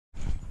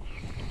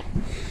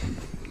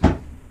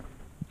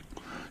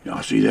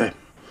Y'all see that?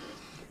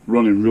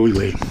 Running really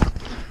late.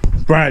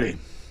 Friday,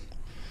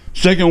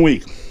 second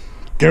week,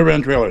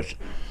 caravan trailers.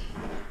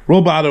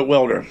 Robot at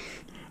Welder.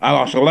 I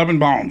lost 11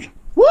 pounds.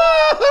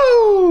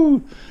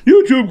 Woohoo!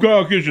 YouTube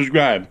call, kiss,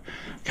 subscribe.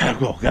 Gotta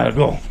go. Gotta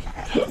go.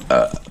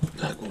 Okay.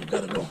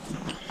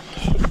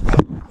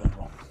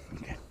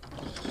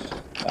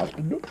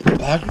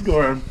 Out the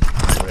door.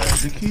 Grab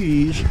the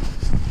keys.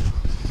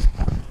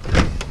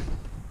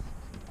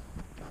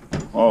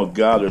 Oh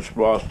God, there's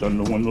frost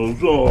on the windows.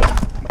 Oh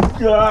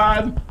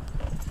God.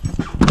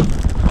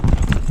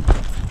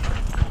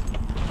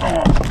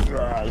 Oh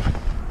God.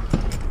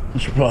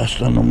 There's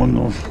frost on the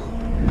windows.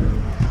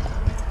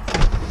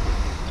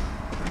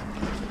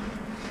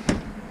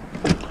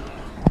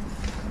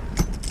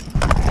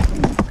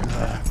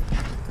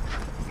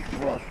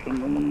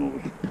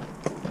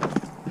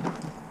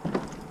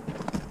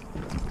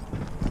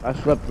 I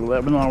slept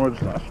 11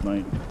 hours last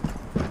night.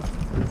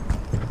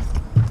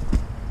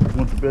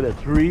 Went to bed at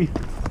 3.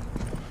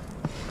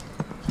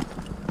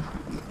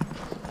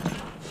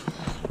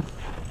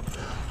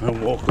 I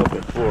woke up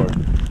at 4.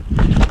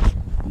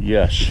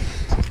 Yes,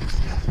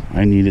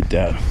 I needed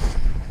that.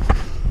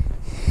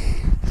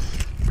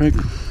 Frank,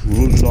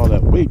 losing all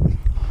that weight.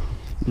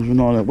 Losing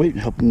all that weight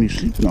helping me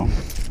sleep now.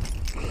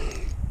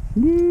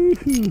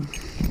 Woohoo.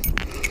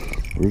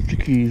 Where's the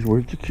keys?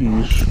 Where's the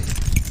keys?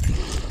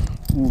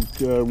 Oh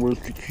God, where's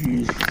the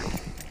keys?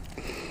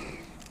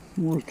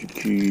 Where's the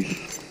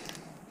keys?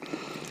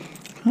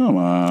 Come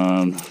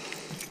on.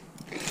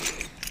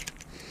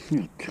 I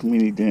got too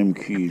many damn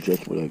keys,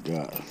 that's what I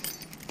got.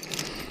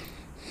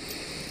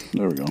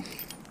 There we go.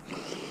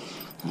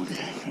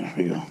 Okay, there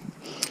we go.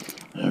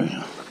 There we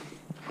go.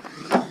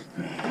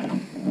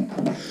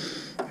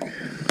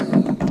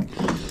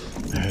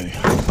 There we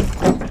go.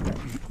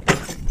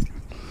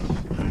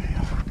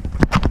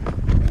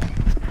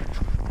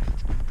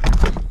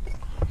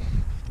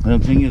 The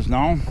thing is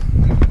now,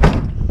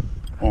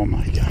 oh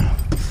my God,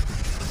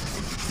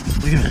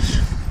 look at this,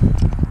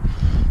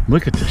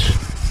 look at this.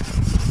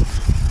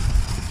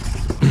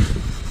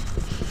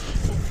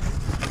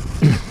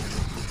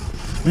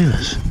 Look at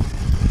this.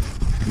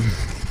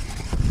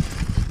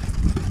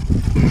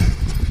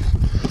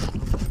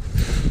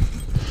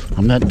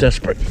 I'm not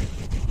desperate.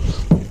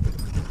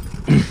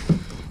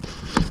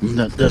 I'm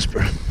not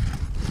desperate.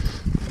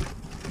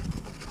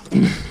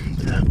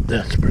 I'm not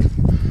desperate.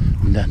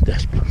 I'm not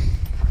desperate.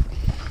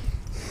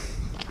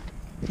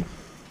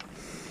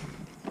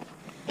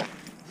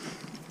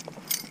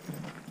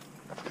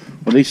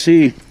 Well, they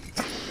see,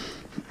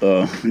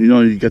 you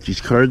know, you got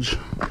these cards.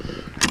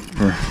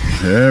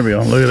 There we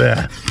go. Look at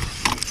that.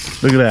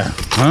 Look at that.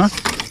 Huh?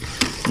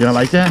 You don't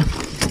like that?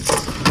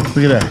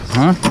 Look at that.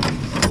 Huh?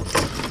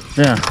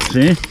 Yeah.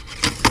 See?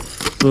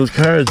 Those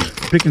cards.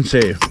 Pick and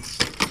save.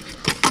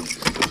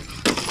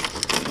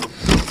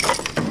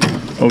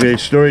 Okay.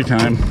 Story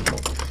time.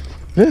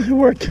 It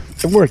worked.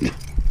 It worked.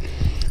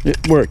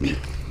 It worked.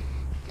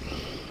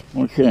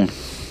 Okay.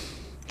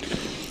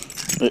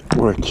 It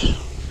worked.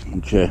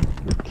 Okay.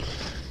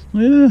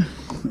 Yeah.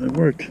 It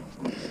worked.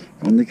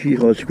 On the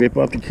keyhole, scrape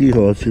off the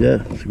keyhole. See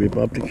that? Scrape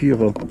off the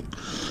keyhole.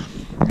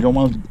 You don't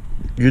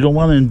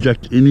want to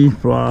inject any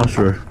frost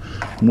or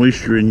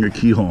moisture in your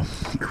keyhole.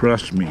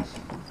 Trust me.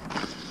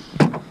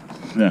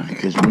 Yeah,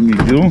 because when you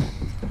do,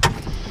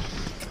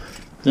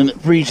 then it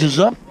freezes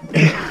up,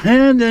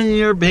 and then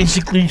you're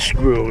basically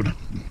screwed.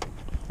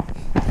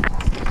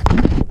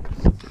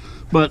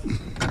 But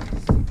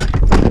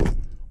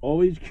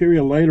always carry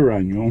a lighter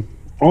on you.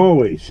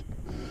 Always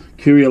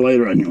carry a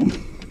lighter on you.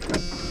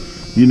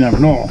 You never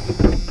know.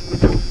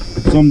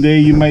 Someday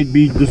you might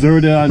be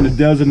deserted on the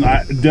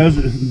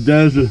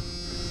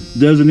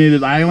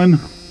designated island.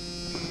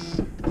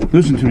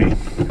 Listen to me.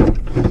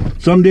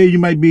 Someday you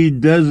might be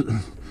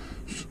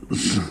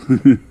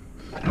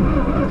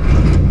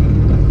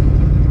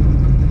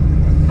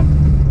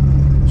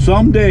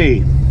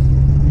Someday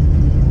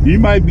you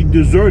might be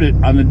deserted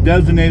on a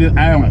designated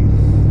island,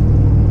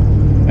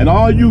 and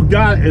all you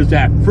got is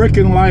that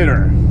freaking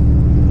lighter.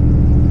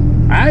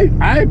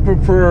 I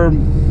prefer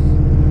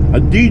a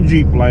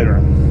D-Jeep lighter.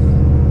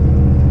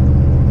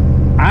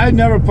 I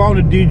never found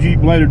a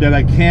D-Jeep lighter that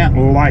I can't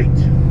light.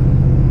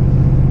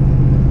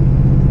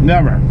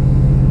 Never.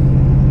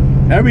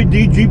 Every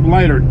D-Jeep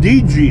lighter,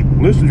 D-Jeep,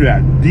 listen to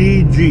that,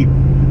 D-Jeep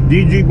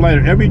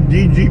lighter, every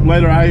D-Jeep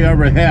lighter I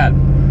ever had,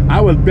 I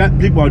would bet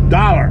people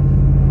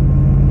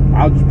 $1.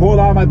 I'll just pull it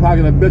out of my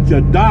pocket and bet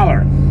you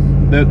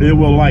 $1 that it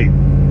will light.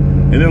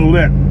 And it'll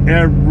lit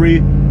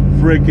every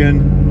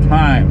freaking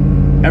time.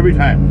 Every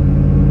time.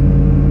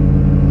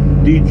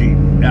 D-Jeep,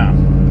 yeah.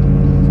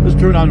 Let's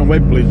turn on the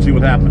wiper blade and see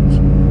what happens.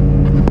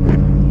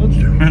 Let's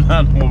turn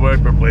on the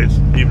wiper blades,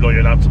 even though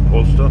you're not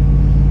supposed to.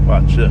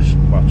 Watch this,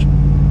 watch.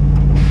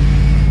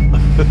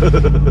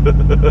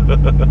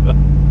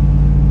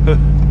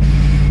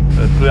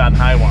 Let's put it on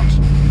high ones.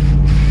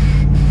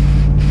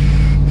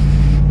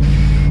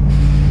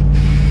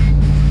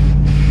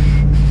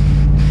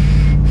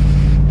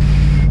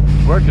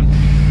 It's working.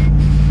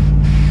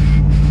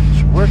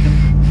 It's working.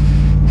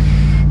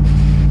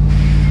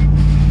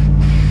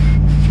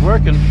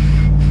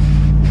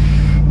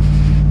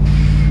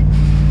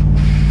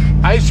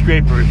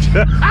 scrapers.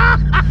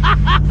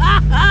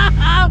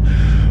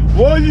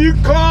 What do you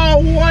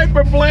call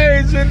wiper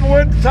blades in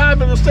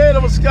wintertime in the state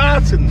of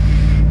Wisconsin?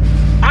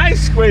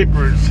 Ice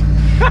scrapers.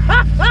 Look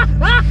at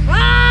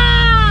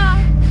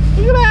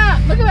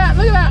that, look at that,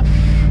 look at that.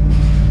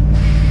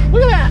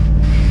 Look at that.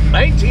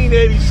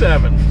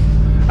 1987.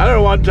 I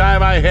remember one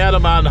time I had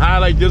them on high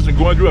like this and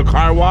going through a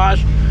car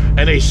wash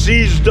and they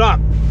seized up.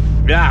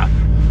 Yeah.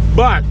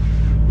 But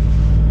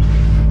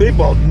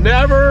people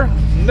never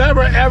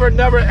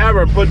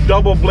ever put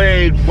double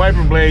blade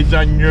wiper blades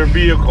on your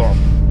vehicle.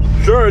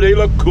 Sure, they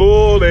look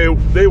cool,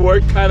 they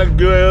work kind of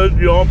good,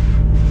 you know,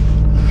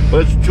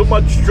 but it's too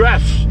much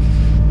stress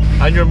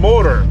on your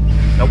motor.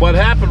 And what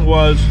happened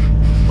was,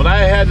 when I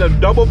had the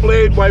double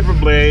blade wiper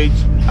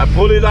blades, I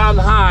put it on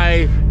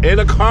high in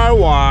a car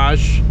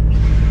wash,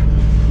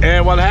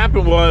 and what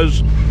happened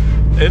was,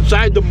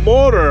 inside the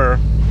motor,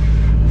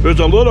 there's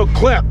a little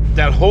clip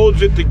that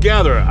holds it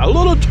together, a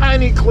little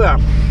tiny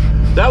clip.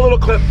 That little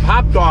clip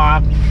popped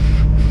off,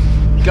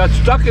 got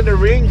stuck in the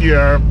ring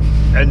gear,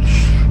 and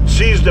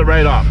seized it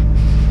right up.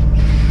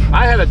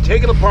 I had to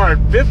take it apart,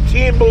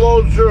 15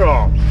 below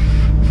zero.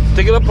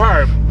 Take it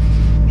apart.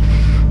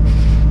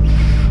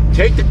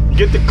 Get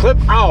the clip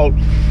out.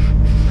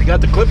 I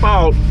got the clip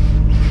out,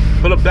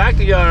 put it back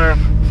together,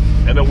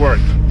 and it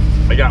worked.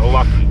 I got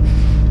lucky.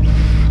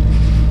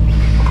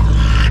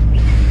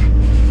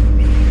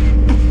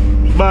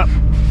 But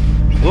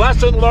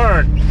lesson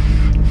learned.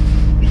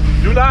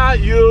 Do not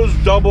use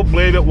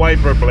double-bladed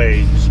wiper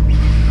blades.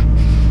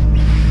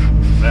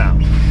 Now,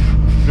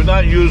 do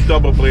not use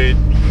double-blade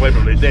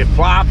wiper blades. They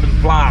flop and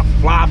flop,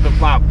 flop and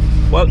flop.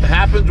 What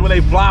happens when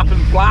they flop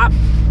and flop?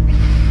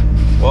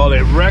 Well,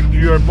 they wreck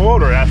your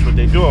motor. That's what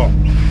they do.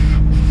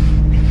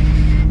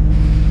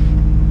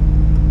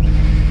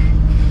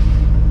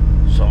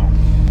 So,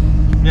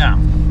 yeah.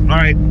 All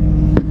right.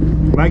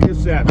 Like I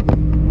said.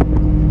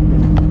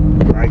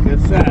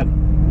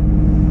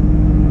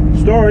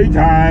 Story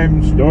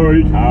time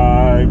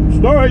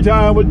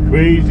with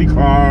Crazy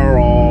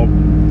Carl.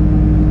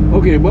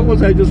 Okay, what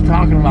was I just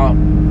talking about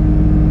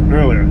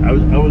earlier? I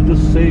was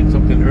just saying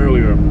something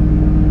earlier.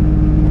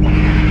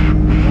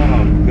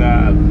 Oh,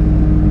 God.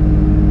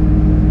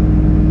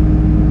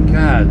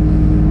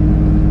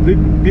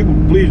 People,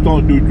 please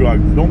don't do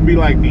drugs. Don't be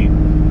like me.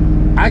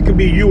 I could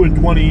be you in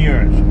 20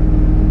 years.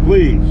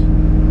 Please.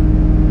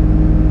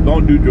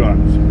 Don't do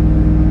drugs.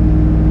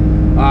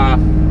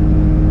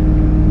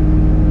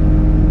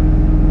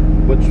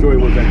 What story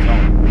was I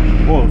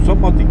telling? Oh,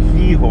 something about the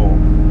keyhole.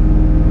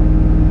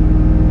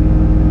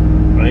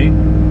 Right?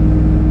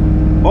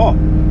 Oh,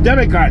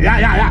 debit card.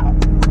 Yeah.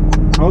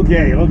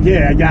 Okay,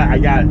 I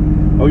got it.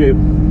 Okay.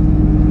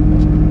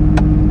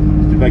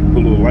 See if I can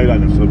put a little light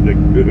on the subject.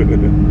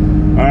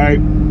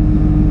 Alright.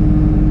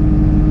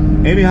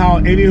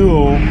 Anywho,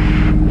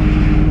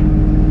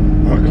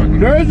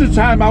 there was a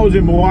time I was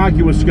in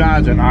Milwaukee,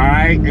 Wisconsin,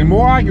 alright? In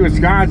Milwaukee,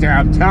 Wisconsin,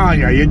 I'm telling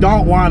you, you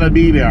don't want to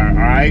be there,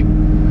 alright?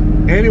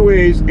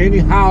 Anyways,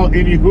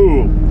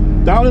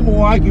 anywho, down in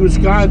Milwaukee,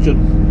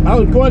 Wisconsin, I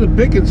was going to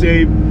Pick and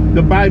Save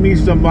to buy me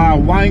some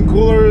wine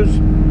coolers,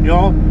 you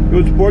know, it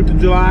was 4th of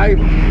July,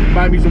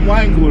 buy me some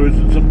wine coolers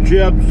and some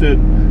chips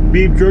and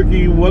beef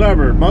jerky,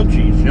 whatever,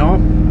 munchies, you know,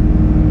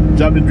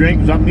 something to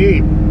drink, something to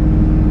eat,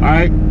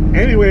 alright?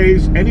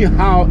 Anyways,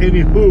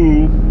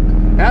 anywho,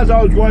 as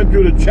I was going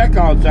through the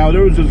checkouts out,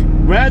 there was this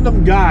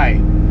random guy,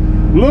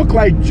 looked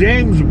like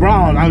James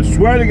Brown. I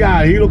swear to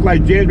God, he looked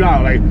like James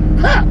Brown. Like,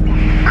 ha!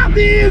 I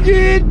feel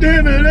good,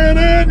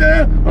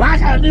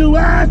 like I knew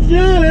I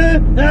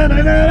should.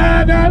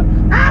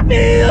 I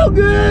feel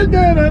good,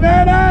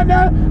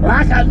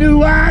 like I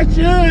knew I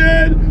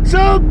should.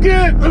 So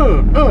good,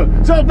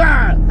 so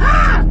fine.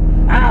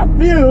 I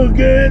feel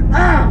good.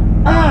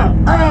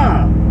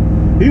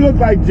 He looked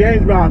like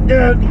James Brown.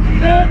 Ow!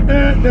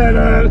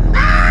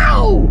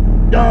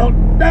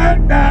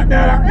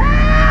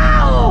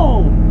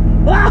 Ow!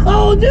 I'll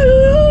hold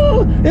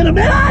you in the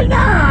middle of the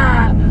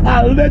night.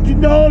 I'll let you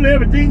know that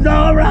everything's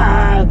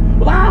alright.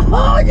 Well, I'll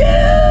hold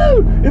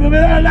you in the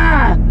middle of the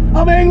night.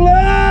 I'll make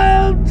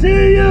love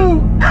to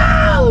you.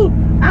 Ow!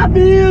 I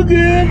feel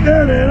good.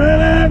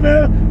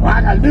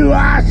 Like I knew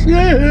I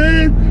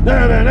should.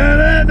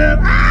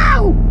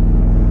 Ow!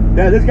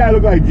 Yeah, this guy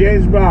looked like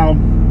James Brown.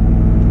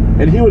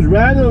 And he was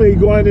randomly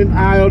going in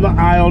aisle to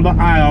aisle to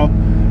aisle,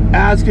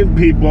 asking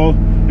people,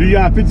 do you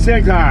got a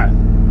 50-cent card?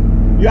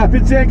 You got a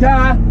 50-cent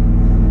card?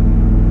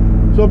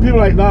 So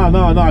people are like, no,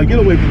 get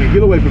away from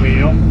me,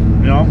 you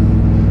know.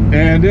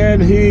 And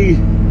then he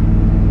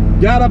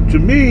got up to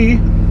me,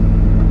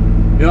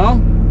 you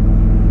know,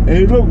 and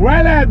he looked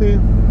right at me,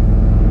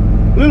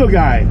 little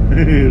guy,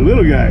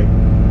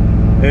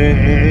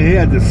 and he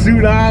had the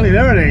suit on and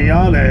everything, you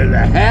know,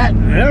 the hat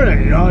and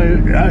everything, you know.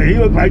 He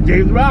looked like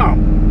James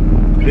Brown.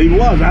 He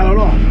was, I don't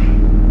know.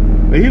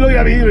 But he looked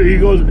at me, he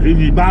goes,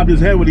 he bobbed his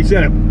head when he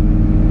said it.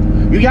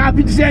 You got a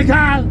 50-cent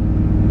card?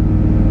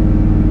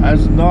 I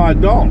said, no, I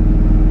don't.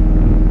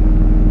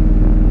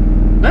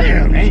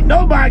 Damn, ain't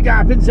nobody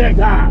got a 50-cent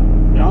card,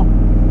 you know?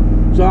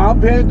 So I'm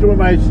paying through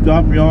my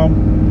stuff, you know.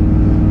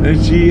 And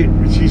she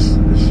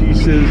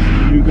says,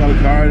 "You got a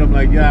card?" I'm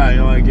like, "Yeah." You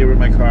know, I gave her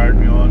my card,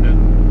 you know, and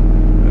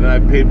then I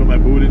paid for my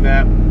food and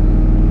that.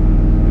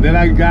 And then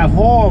I got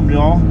home, you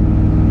know.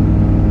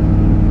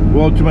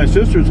 Well, to my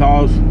sister's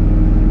house.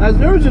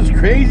 There was this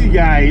crazy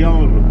guy, you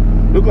know,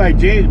 looked like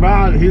James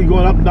Brown. He was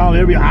going up and down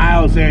every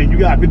aisle saying, "You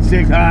got a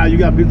 50-cent card, you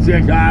got a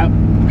 50-cent card."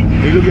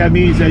 He looked at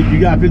me and said, "You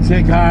got a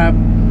 50-cent card?"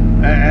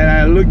 And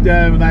I looked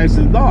at him and I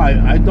said, "No,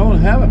 I don't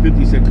have a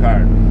 50-cent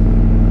card."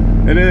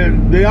 And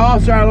then they all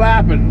started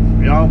laughing,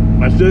 you know,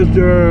 my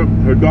sister,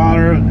 her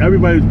daughter,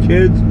 everybody's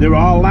kids, they were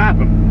all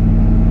laughing.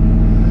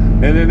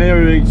 And then they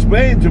were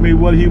explaining to me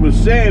what he was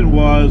saying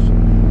was,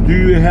 "Do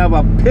you have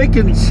a pick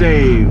and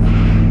save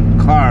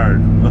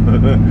card?"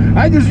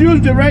 I just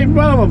used it right in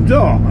front of him too.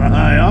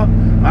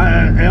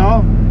 You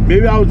know,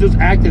 maybe I was just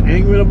acting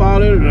ignorant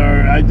about it,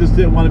 or I just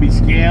didn't want to be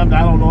scammed.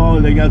 I don't know.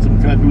 They got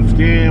some kind of new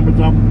scam or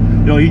something.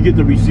 You know, he get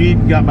the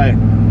receipt, got my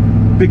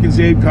pick and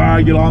save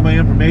card, get all my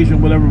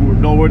information, whatever,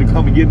 know where to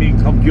come and get me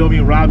and come kill me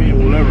and rob me or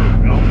whatever,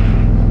 you know.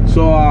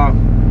 So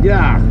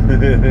yeah,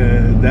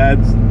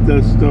 that's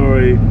the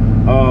story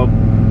of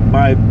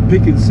my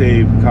pick and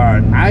save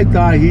card. I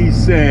thought he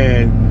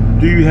said,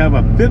 "Do you have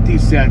a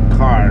 50-cent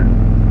card?"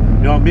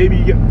 You know, maybe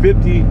you get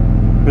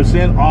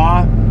 50%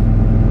 off,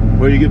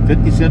 where you get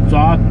 50 cents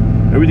off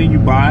everything you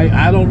buy.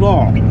 I don't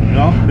know, you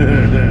know.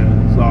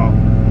 So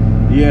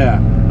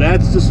yeah,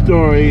 that's the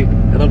story,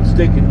 and I'm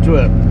sticking to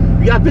it.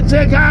 "You got a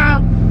 50-cent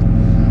card?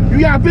 You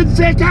got a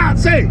 50-cent card?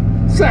 Say,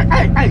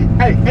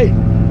 hey,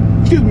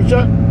 excuse me,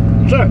 sir.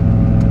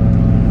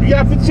 You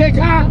got a 50-cent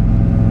card?"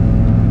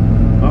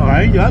 "Oh,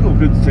 I ain't got no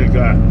 50-cent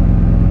card."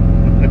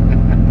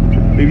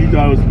 Maybe you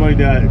thought it was funny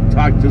that I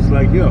talked just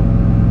like you.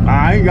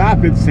 "I ain't got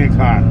a 50-cent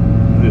card."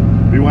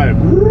 You went,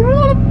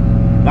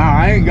 "Nah,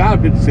 I ain't got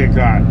a 50-cent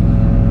card."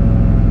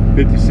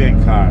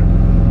 50-cent card.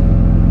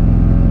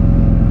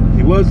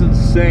 He wasn't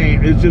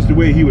saying, it's just the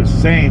way he was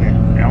saying it,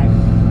 you know.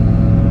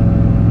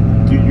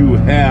 "Do you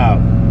have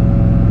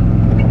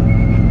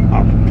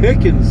a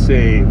pick and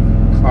save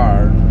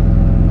card?"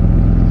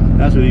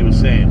 That's what he was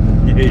saying.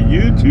 Hey,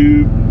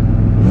 YouTube,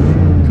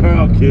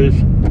 Carl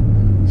Kish,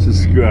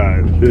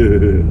 subscribe.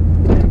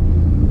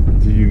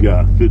 Do you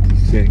got a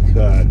 50-cent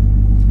card?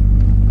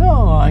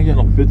 "No, I ain't got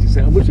no 50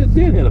 cent. I wish I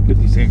did have a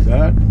 50-cent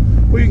card."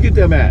 "Where you get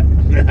them at?"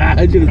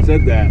 I should have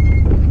said that.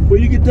 "Where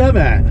you get them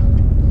at?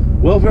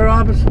 Welfare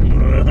office?"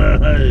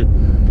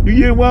 You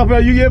getting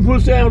welfare? You getting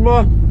food stamps,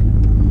 boy?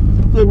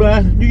 Look,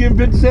 man, you getting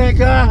 50-cent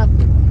card?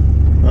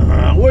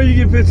 Where you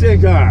get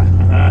 50-cent card?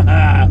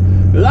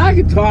 Cause I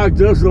can talk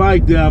just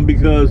like them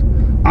because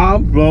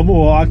I'm from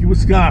Milwaukee,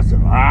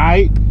 Wisconsin. All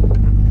right.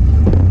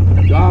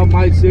 Y'all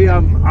might say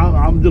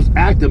I'm just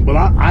acting, but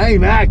I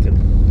ain't acting.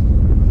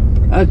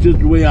 That's just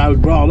the way I was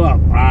brought up.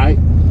 All right.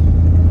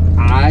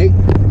 All right.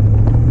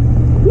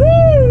 Woo,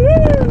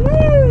 woo,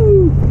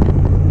 woo.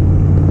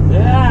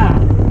 Yeah.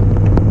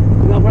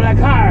 Look out for that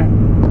car.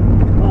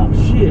 Oh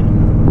shit.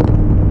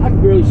 I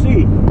can barely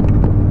see.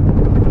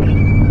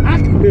 I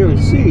can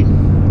barrely see.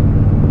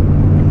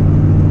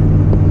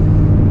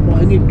 Well, I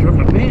need to turn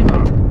my fan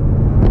on.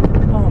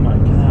 Oh my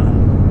god.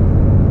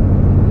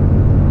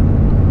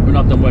 We're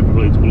not done wiper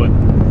blades, Bloy.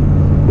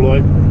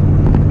 Bloy.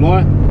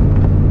 Bloy.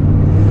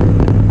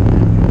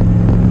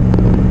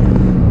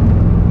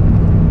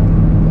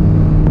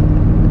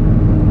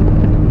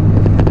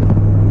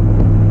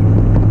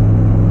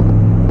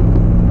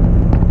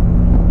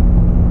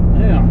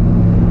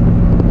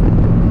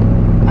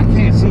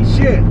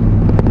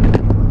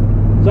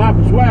 Stop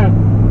and swear,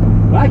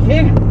 but I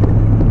can't.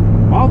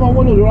 All my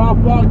windows are all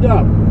fogged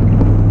up.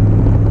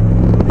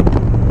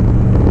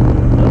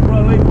 I'm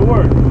running late for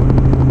work.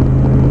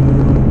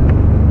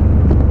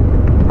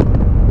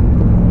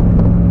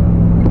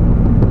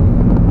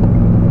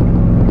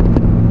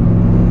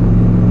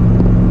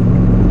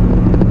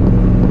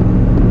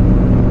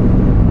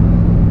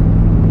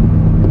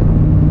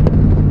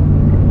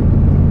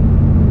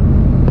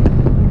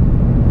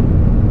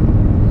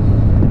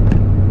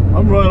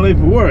 I'm running late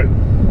for work.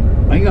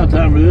 I ain't got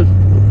time for this.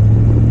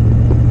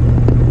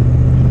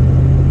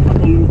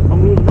 I'm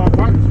losing my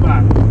parking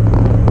spot.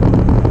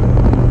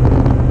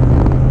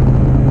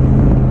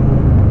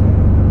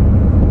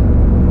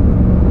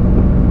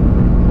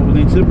 Hope it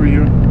ain't slippery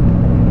here.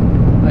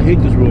 I hate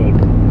this road.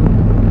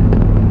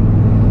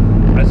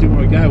 I see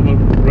where a guy went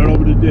right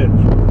over the ditch.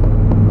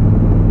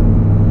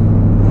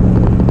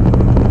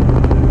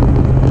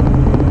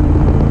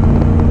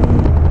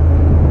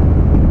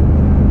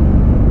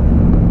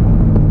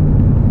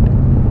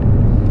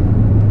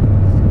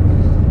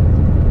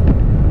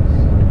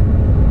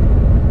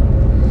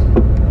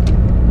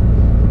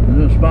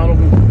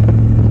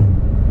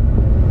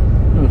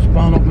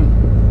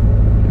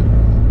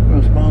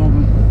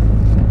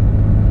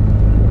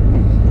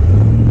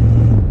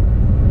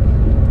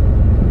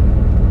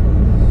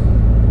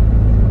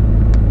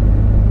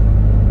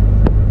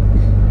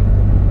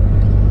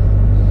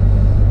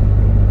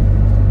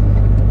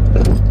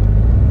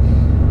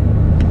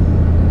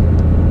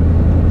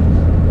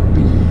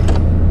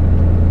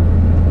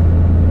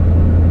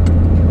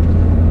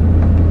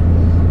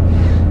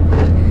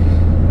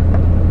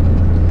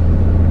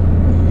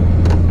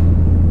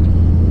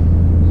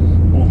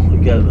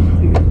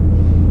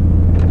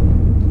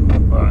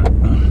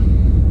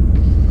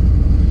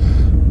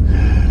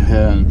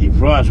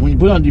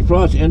 put on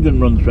defrost, engine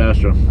runs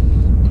faster.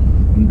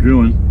 I'm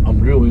doing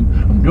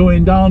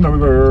down the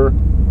river.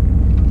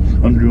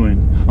 I'm doing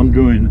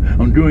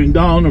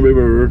down the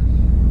river.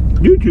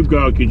 YouTube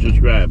girl can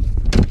subscribe.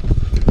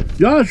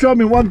 Y'all show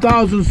me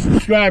 1,000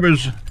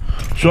 subscribers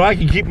so I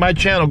can keep my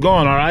channel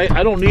going, alright?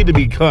 I don't need to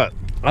be cut.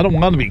 I don't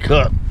want to be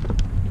cut.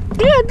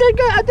 Yeah, I did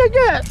good. I did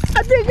good.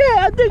 I did good.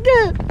 I did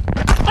good.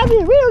 I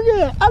did real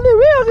good. I did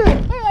real good.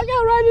 Hey, I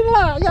got right in the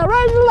line. I got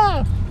right in the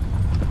line.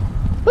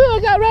 Look,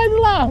 I got right in the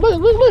line.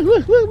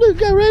 Look,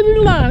 got right in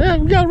the line. Yeah,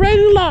 we got right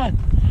in the line.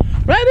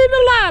 Right in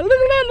the line. Look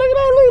at that. Look at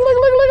that.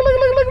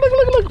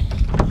 Look.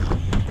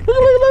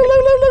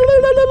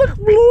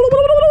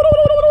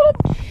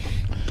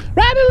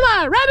 Right in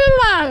line. Right in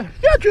line.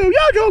 YouTube,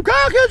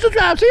 Carl, can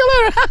subscribe. See you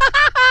later.